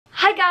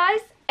Hi guys,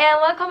 and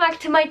welcome back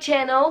to my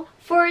channel.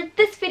 For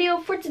this video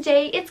for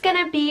today, it's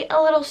gonna be a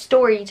little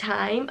story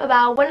time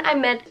about when I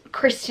met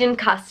Kristian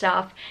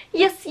Kostov.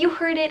 Yes, you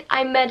heard it,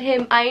 I met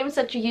him. I am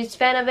such a huge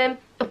fan of him.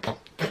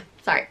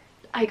 Sorry,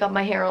 I got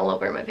my hair all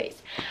over my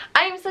face.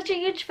 I am such a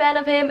huge fan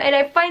of him, and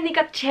I finally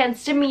got a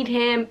chance to meet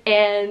him,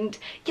 and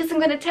yes, I'm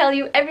gonna tell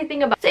you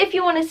everything about it. So if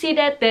you want to see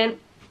that, then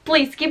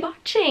please keep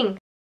watching.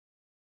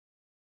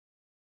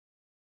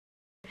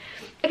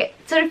 Okay,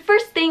 so the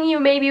first thing you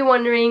may be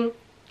wondering,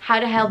 how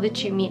the hell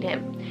did you meet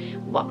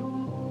him? Well,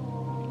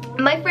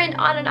 my friend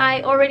Anne and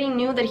I already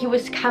knew that he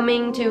was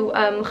coming to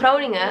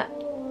Groningen,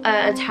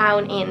 a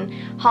town in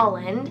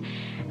Holland,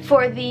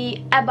 for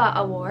the ABBA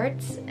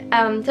Awards.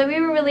 So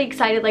we were really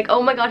excited, like,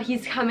 oh my god,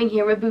 he's coming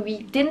here, but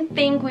we didn't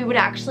think we would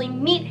actually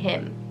meet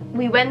him.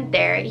 We went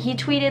there. He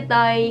tweeted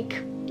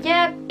like,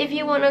 yeah, if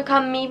you want to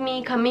come meet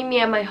me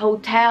at my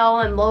hotel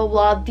and blah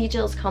blah blah,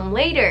 details come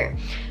later.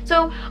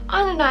 So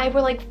Anne and I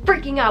were like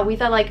freaking out. We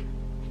thought like,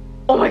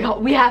 oh my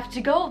god, we have to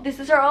go, this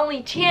is our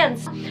only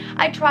chance.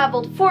 I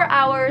traveled 4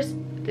 hours,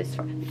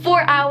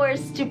 4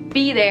 hours to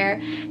be there,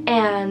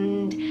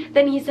 and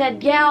then he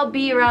said, yeah, I'll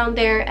be around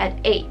there at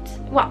 8.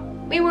 Well,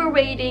 we were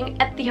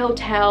waiting at the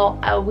hotel.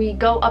 We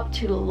go up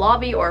to the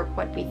lobby, or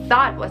what we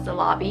thought was the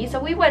lobby. So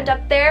we went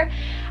up there,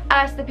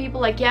 asked the people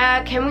like,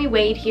 yeah, can we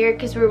wait here,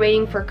 because we're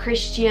waiting for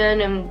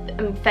Kristian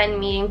and fan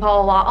meeting,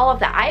 blah blah blah, all of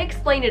that. I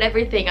explained it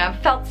everything. I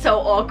felt so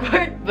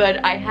awkward,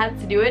 but I had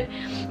to do it.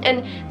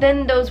 And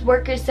then those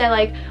workers said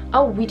like,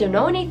 oh, we don't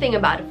know anything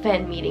about a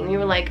fan meeting. We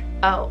were like,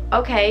 oh,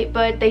 okay,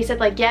 but they said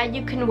like, yeah,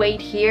 you can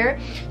wait here.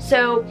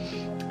 So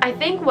I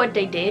think what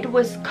they did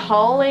was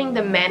calling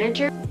the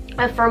manager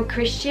from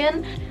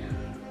Kristian.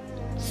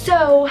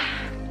 So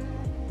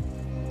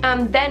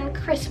then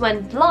Chris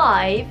went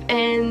live,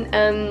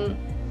 and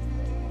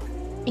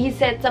he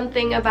said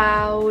something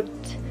about,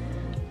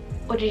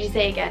 what did he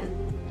say again?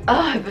 Oh,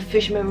 I have a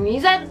fish memory. He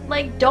said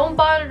like, don't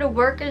bother the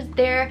workers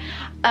there.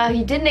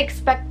 He didn't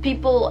expect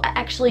people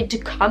actually to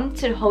come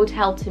to the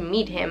hotel to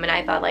meet him, and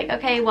I thought like,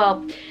 okay,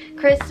 well,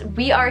 Chris,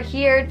 we are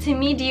here to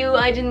meet you.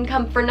 I didn't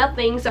come for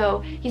nothing. So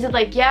he said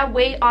like, yeah,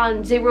 wait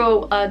on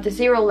the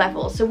zero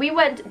level. So we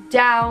went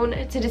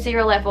down to the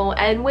 0 level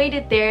and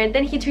waited there, and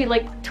then he tweeted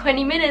like,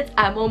 20 minutes,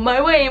 I'm on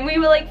my way. And we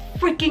were like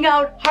freaking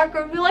out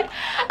hardcore. We were like,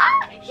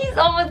 ah, he's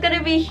almost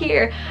gonna be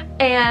here.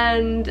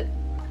 And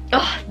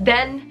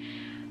then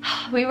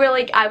we were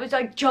like, I was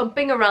like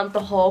jumping around the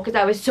hall because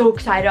I was so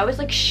excited. I was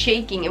like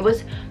shaking. It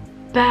was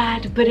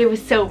bad, but it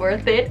was so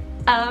worth it.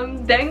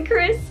 Then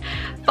Chris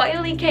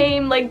finally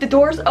came, like the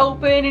doors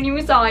open and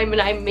you saw him,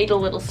 and I made a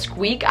little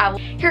squeak.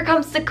 Here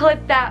comes the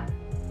clip that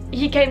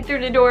he came through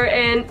the door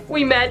and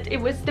we met.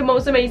 It was the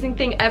most amazing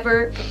thing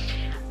ever.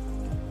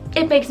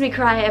 It makes me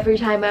cry every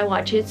time I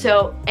watch it,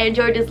 so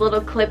enjoy this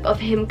little clip of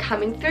him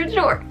coming through the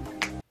door.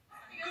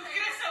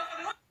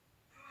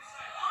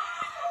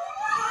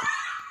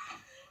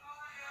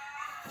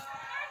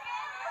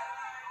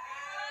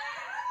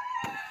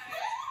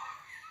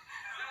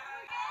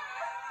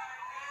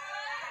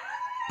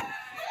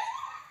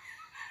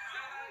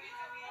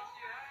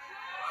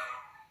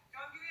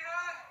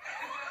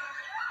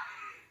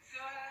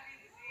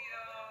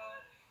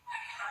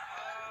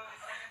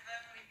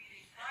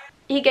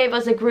 He gave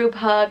us a group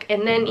hug,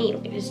 and then he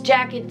laid his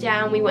jacket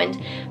down. We went,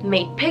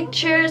 made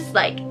pictures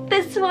like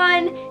this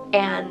one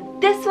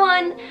and this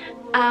one.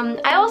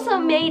 I also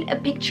made a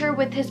picture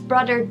with his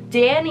brother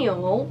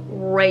Daniel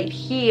right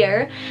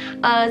here.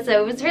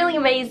 So it was really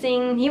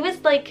amazing. He was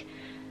like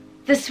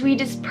the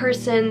sweetest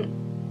person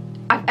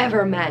I've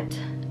ever met.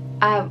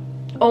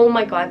 Oh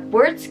my god,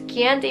 words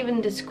can't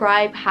even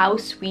describe how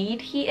sweet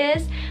he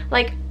is.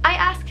 Like, I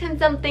asked him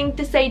something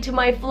to say to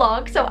my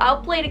vlog, so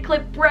I'll play the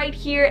clip right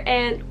here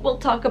and we'll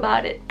talk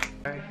about it.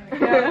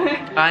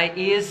 I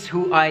is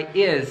who I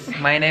is.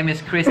 My name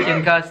is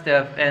Kristian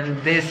Kostov,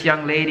 and this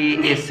young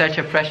lady is such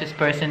a precious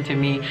person to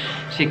me.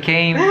 She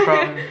came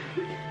from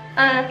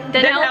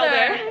Den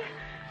Helder.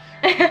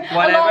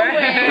 Whatever.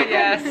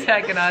 Yes,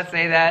 I cannot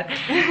say that.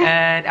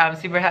 And I'm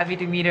super happy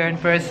to meet her in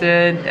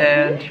person,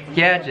 and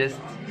yeah, just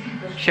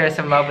share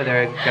some love with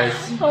her because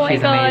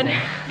she's amazing.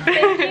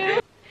 Thank you.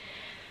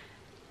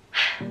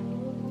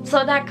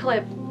 So that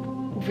clip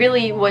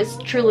really was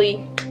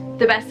truly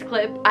the best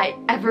clip I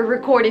ever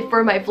recorded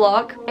for my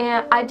vlog,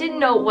 and I didn't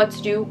know what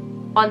to do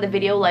on the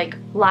video, like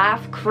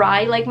laugh,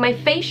 cry. Like my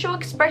facial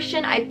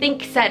expression I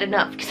think said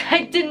enough, because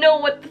I didn't know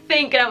what to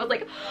think, and I was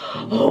like,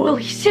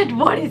 holy shit,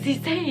 what is he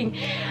saying?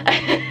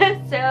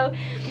 So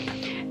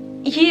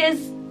he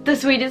is the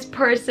sweetest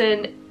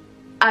person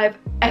I've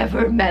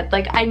ever met.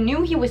 Like, I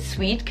knew he was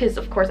sweet because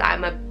of course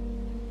I'm a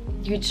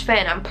huge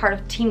fan. I'm part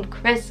of Team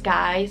Kris,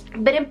 guys.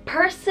 But in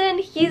person,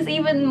 he's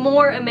even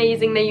more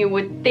amazing than you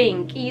would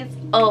think. He's,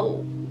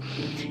 oh,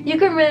 you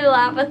can really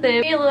laugh with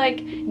him. We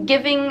like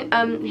giving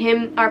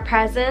him our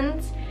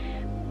presents.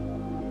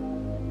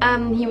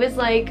 He was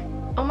like,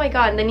 oh my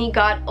god, and then he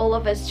got all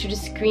of us to the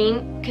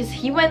screen because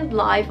he went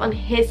live on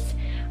his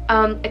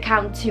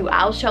account too.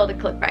 I'll show the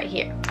clip right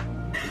here.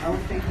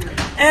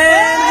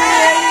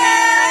 And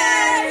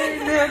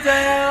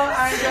Hotel.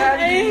 I'm glad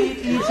to meet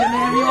each and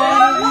every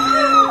one of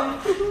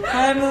you.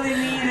 Finally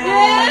meet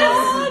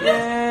us.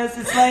 Yes,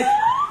 it's like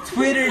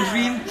Twitter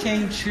dream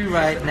came true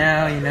right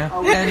now, you know.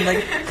 And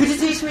like, could you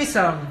teach me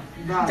some?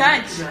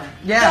 Dutch.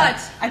 Yeah.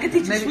 Dutch. I can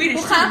teach you Swedish.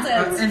 Hoe gaat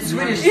het? In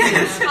Swedish.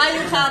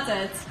 Hoe gaat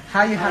het?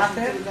 How you have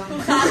it?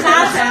 Hoe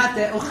gaat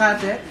het? Hoe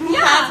gaat het? Hoe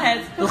gaat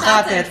het? Hoe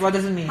gaat het? What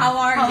does it mean? How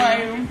are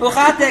you? Hoe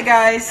gaat het,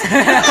 guys?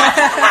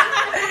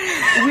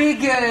 We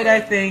good, I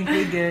think.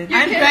 We good.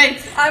 I'm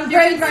great. I'm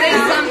great right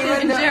now.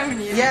 Something in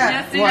Germany.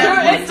 Yeah. Do you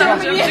know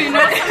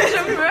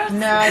something?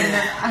 No,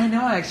 I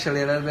know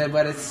actually a little bit,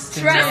 but it's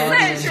too Try it,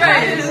 dirty.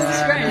 try it, No,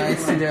 try no, it.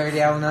 it's too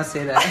dirty. I will not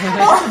say that.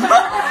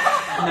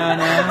 No.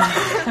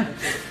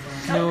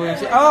 No.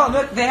 Oh,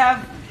 look, they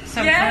have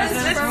some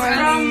presents it's for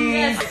from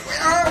me.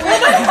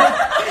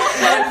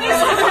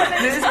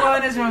 This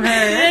one is from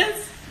her. Yes.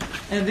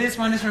 And this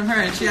one is from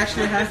her, and she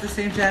actually has the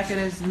same jacket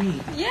as me.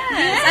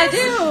 Yes, I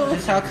do.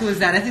 That's how cool is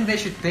that? I think they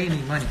should pay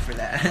me money for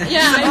that.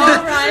 Yeah, I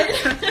know, right?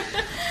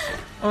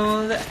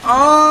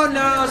 Oh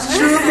no,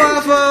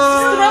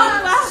 stroopwafels.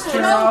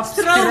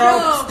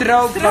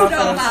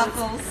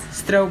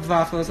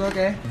 Stroopwafels,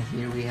 okay. And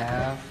here we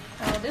have...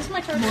 Oh, this is my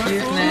charger.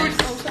 Cuteness.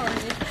 Oh, sorry.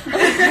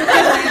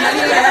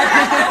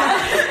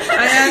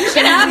 I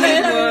actually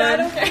need I one.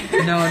 don't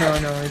care.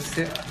 No, it's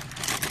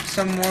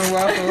some more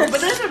waffles.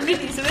 But there's a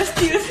mini, so that's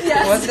cute.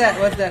 Yes. What's that?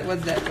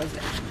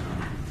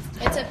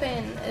 It's a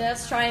pin. It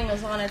has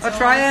triangles on it. A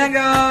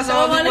triangles So I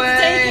all the wanted to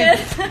way.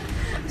 take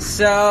it.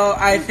 So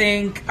I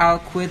think I'll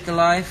quit the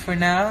live for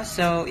now.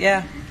 So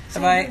yeah,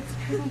 bye.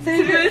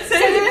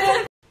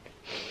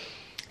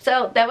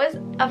 So that was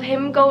of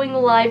him going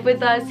live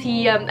with us.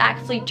 He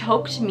actually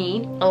choked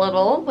me a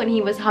little when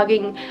he was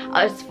hugging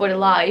us for the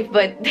live,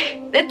 but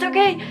it's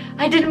okay.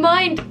 I didn't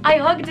mind. I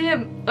hugged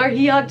him, or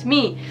he hugged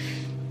me.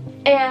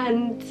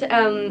 And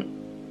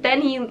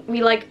then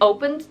we like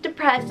opened the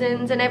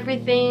presents and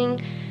everything.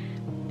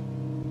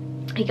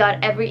 He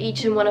got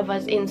each and one of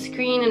us in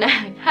screen, and I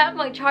have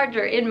my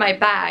charger in my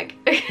bag.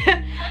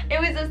 It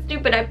was so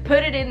stupid. I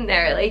put it in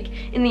there like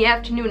in the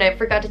afternoon. I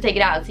forgot to take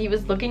it out. So he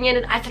was looking at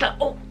it. I said,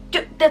 "Oh,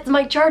 that's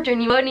my charger."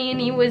 And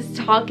he was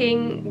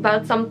talking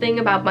about something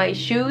about my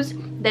shoes,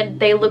 that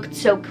they looked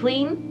so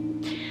clean.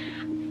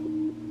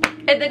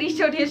 And then he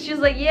showed his shoes,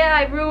 like, yeah,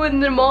 I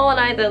ruined them all. And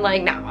I said,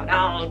 like,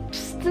 no,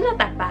 it's not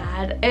that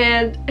bad.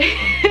 And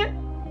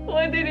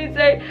what did he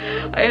say?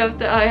 I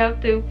have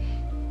to.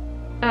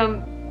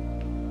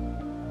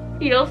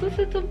 He also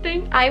said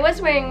something. I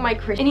was wearing my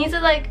Kristian, and he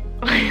said, like,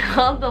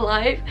 on the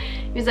live,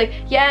 he was like,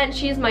 yeah, and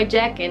she's my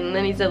jacket. And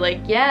then he said, like,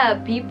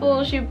 yeah,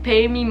 people should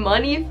pay me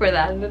money for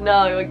that. And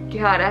now I'm like,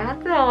 God, I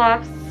had to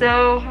laugh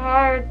so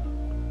hard.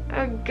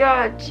 Oh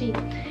God, gee.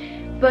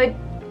 But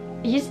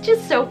he's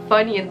just so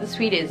funny, and the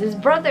sweetest. His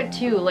brother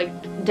too, like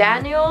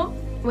Daniel,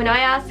 when I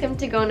asked him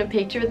to go in a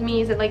picture with me,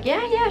 he said like,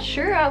 yeah,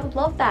 sure, I would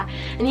love that.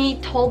 And he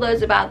told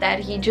us about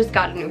that. He just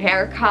got a new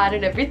haircut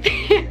and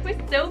everything. It was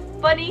so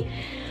funny.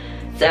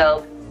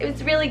 So it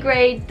was really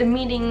great. The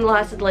meeting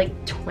lasted like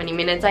 20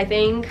 minutes, I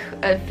think.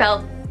 It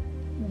felt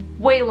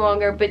way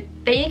longer, but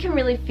they can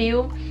really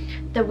feel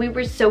that we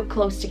were so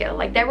close together.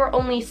 Like there were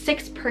only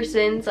 6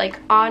 persons, like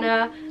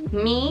Anna,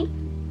 me,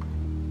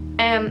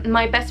 and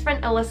my best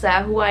friend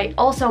Alyssa, who I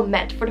also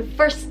met for the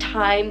first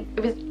time.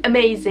 It was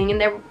amazing, and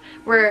there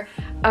were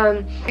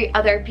 3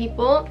 other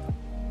people,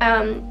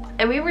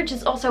 and we were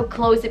just also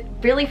close. It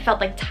really felt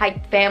like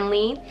tight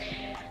family.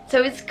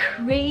 So it's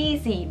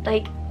crazy.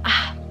 Like,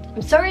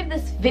 I'm sorry if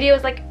this video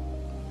is like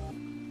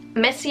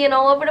messy and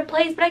all over the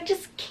place, but I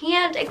just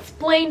can't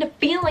explain the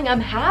feeling I'm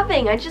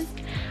having. I just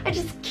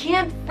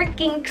can't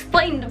freaking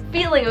explain the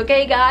feeling,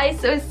 okay guys?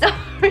 So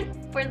sorry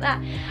for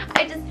that.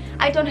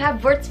 I don't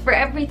have words for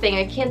everything.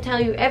 I can't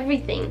tell you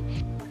everything.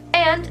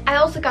 And I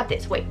also got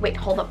this. Wait,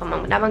 hold up a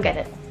moment. I'm gonna get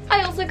it.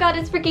 I also got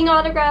his freaking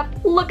autograph.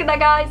 Look at that,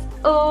 guys.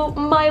 Oh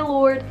my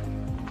lord.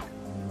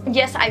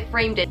 Yes, I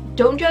framed it.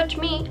 Don't judge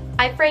me.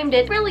 I framed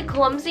it. Really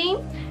clumsy.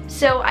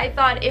 So I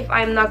thought if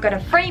I'm not gonna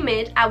frame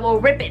it, I will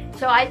rip it.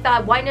 So I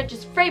thought, why not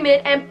just frame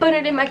it and put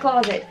it in my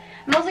closet?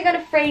 I'm also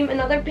gonna frame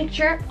another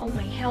picture. Oh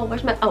my hell,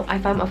 where's my... Oh, I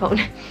found my phone.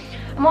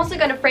 I'm also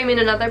gonna frame in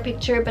another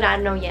picture, but I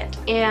don't know yet.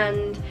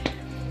 And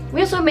we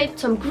also made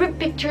some group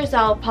pictures.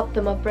 I'll pop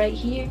them up right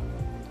here.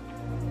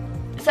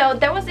 So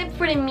that was it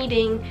for the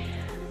meeting.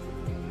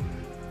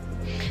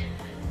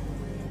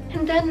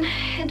 And then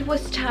it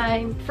was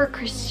time for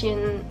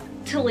Kristian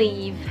to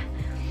leave.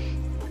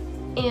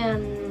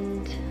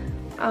 And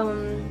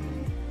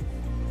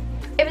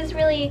it was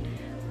really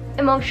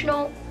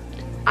emotional.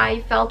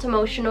 I felt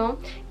emotional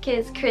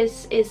because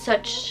Kris is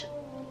such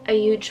a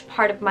huge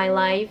part of my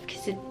life,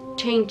 because it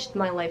changed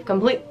my life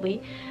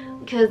completely.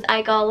 Because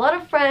I got a lot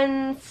of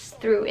friends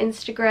through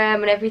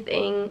Instagram and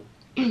everything.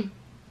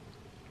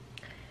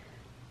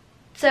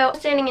 So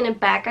standing in the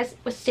back, I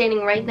was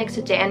standing right next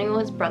to Daniel,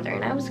 his brother,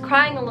 and I was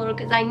crying a little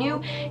because I knew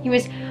he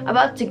was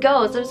about to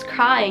go, so I was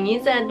crying.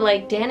 He said,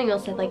 like, Daniel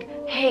said, like,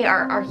 hey,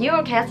 are you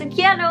okay? I said,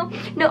 yeah, no,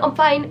 I'm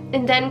fine.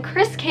 And then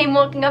Kris came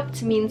walking up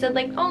to me and said,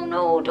 like, oh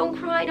no, don't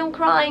cry,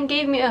 and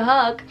gave me a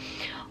hug.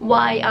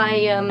 why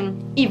I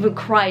even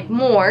cried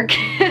more,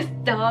 because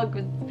the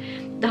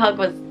hug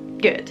was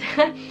good.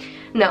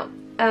 No,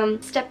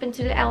 step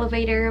into the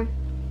elevator,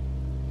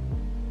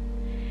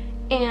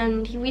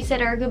 and we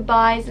said our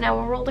goodbyes, and I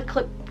will roll the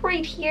clip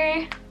right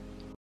here.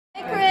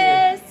 Hey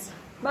Kris!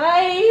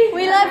 Bye!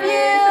 We love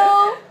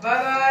you!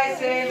 Bye bye,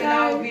 same. And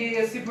that will be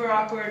a super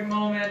awkward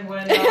moment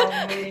when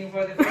I'm waiting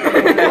for the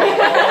video.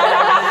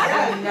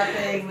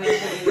 Nothing,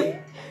 literally.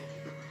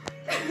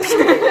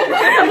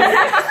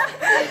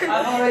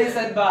 I've already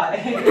said bye.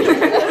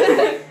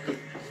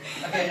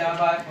 Okay, now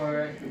bye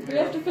for. We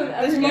have to film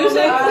every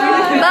music.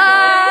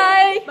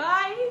 Bye!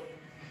 Bye!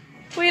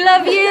 We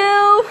love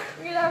you!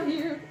 We love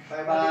you.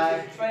 Bye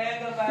bye.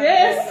 Triangle bye.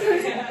 Yes!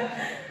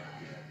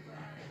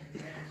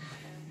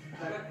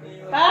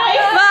 Bye!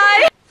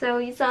 Bye! So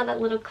you saw that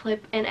little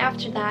clip, and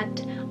after that,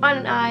 An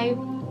and I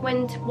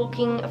went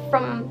walking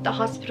from the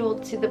hospital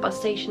to the bus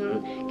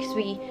station because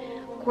we,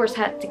 of course,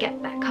 had to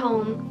get back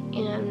home.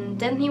 And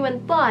then he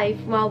went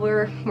live while we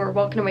were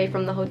walking away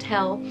from the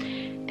hotel.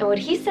 And what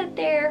he said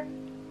there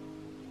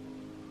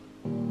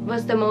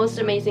was the most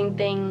amazing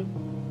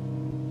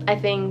thing, I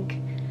think,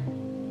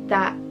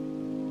 that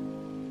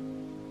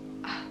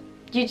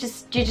you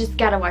just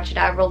gotta watch it.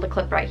 I rolled the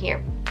clip right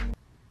here.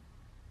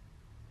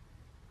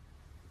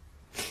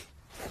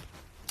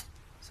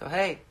 So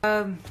hey,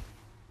 I'm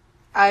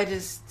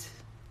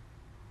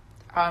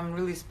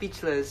really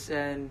speechless,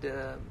 and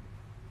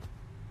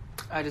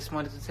I just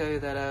wanted to tell you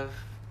that I've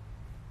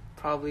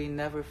probably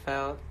never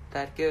felt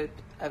that good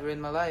ever in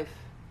my life.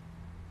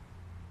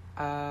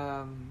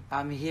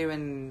 I'm here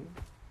in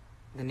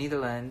the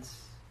Netherlands,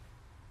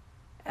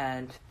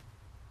 and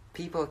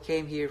people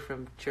came here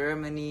from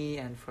Germany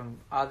and from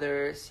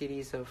other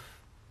cities of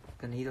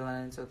the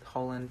Netherlands, of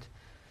Holland,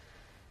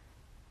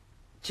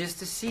 just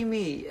to see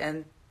me,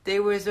 and they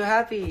were so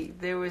happy.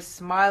 They were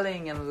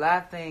smiling and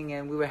laughing,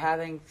 and we were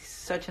having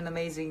such an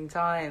amazing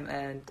time.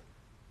 And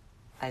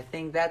I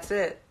think that's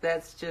it.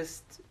 That's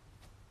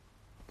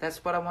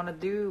what I want to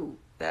do.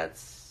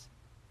 That's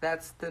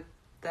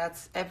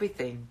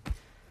everything.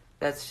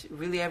 That's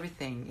really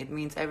everything. It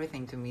means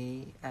everything to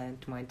me and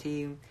to my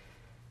team.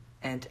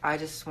 And I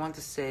just want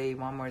to say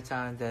one more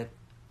time that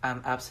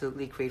I'm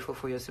absolutely grateful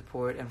for your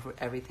support and for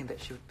everything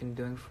that you've been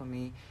doing for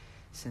me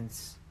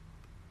since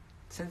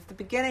the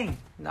beginning,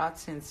 not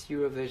since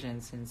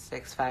Eurovision, since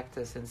X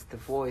Factor, since The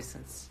Voice,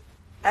 since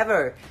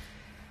ever.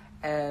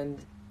 And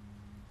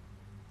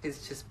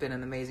it's just been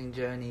an amazing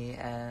journey,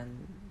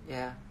 and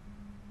yeah,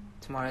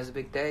 tomorrow is a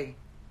big day.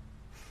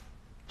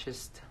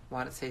 Just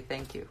want to say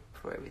thank you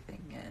for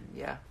everything, and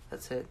yeah,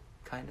 that's it,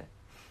 kinda.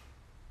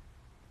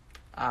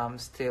 I'm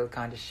still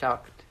kinda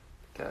shocked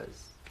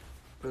because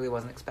really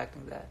wasn't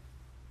expecting that.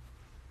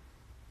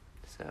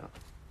 So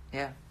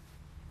yeah,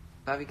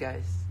 love you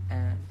guys,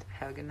 and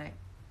have a good night.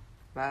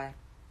 Bye.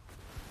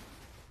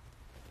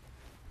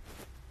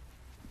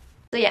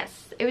 So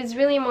yes, it was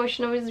really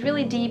emotional, it was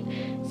really deep,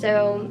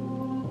 so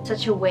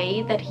such a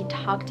way that he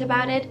talked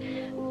about it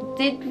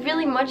did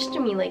really much to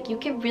me. Like, you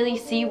could really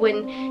see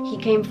when he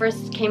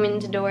first came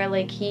into the door,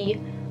 like, he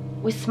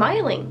was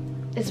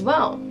smiling as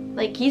well.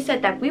 Like, he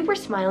said that we were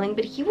smiling,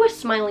 but he was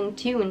smiling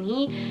too,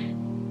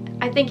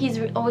 and I think he's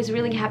always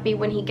really happy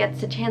when he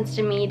gets a chance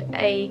to meet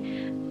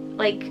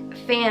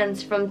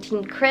fans from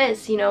Team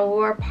Kris, you know, who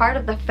are part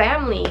of the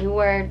family, who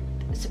are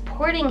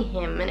supporting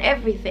him and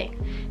everything.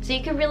 So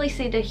you can really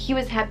see that he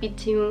was happy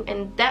too,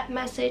 and that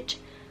message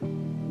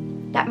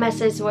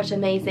was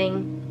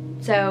amazing.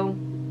 So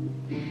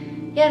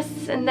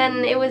yes, and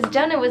then it was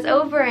done, it was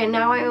over, and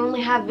now I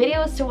only have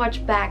videos to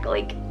watch back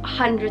like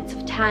hundreds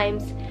of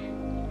times.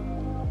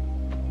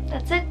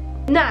 That's it.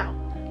 Now,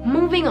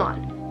 moving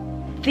on.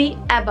 The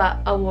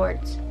ABBA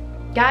Awards.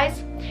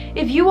 Guys,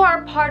 if you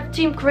are a part of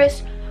Team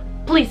Kris,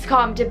 please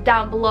comment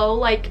down below,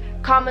 like,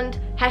 comment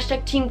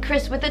 #Team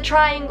Kris with a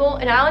triangle,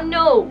 and I'll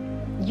know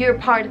you're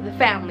part of the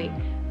family.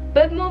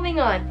 But moving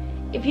on,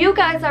 if you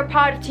guys are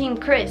part of Team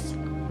Kris,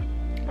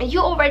 and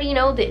you already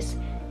know this,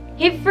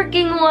 he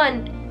freaking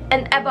won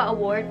an ABBA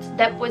award.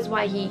 That was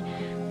why he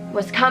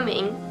was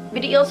coming,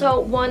 but he also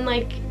won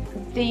like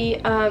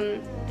the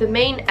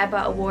main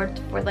ABBA award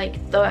for like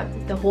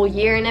the whole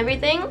year and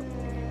everything.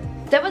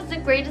 That was the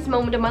greatest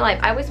moment of my life.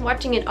 I was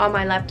watching it on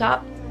my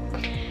laptop,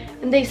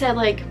 and they said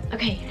like,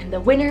 okay, and the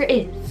winner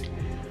is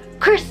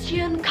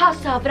Kristian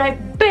Kostov, and I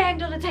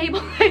banged on the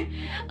table.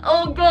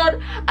 Oh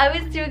god, I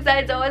was too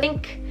excited. So I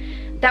think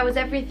that was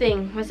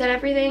everything. Was that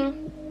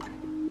everything?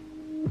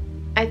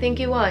 I think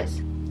it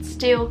was.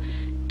 Still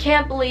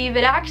can't believe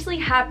it actually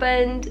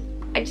happened.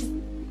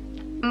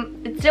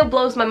 It still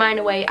blows my mind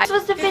away. This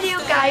was the video,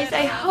 guys.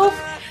 I hope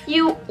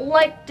you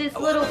liked this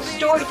little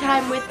story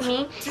time with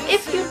me.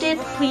 If you did,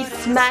 please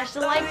smash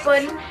the like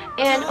button,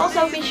 and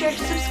also be sure to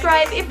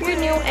subscribe if you're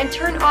new and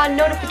turn on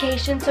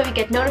notifications so you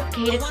get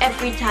notified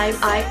every time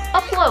I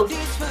upload.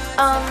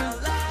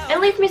 And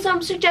leave me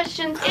some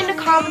suggestions in the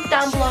comments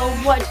down below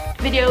what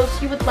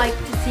videos you would like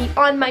to see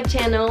on my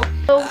channel.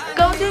 So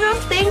go do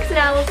those things, and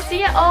I will see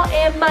you all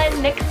in my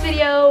next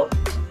video.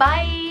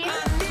 Bye!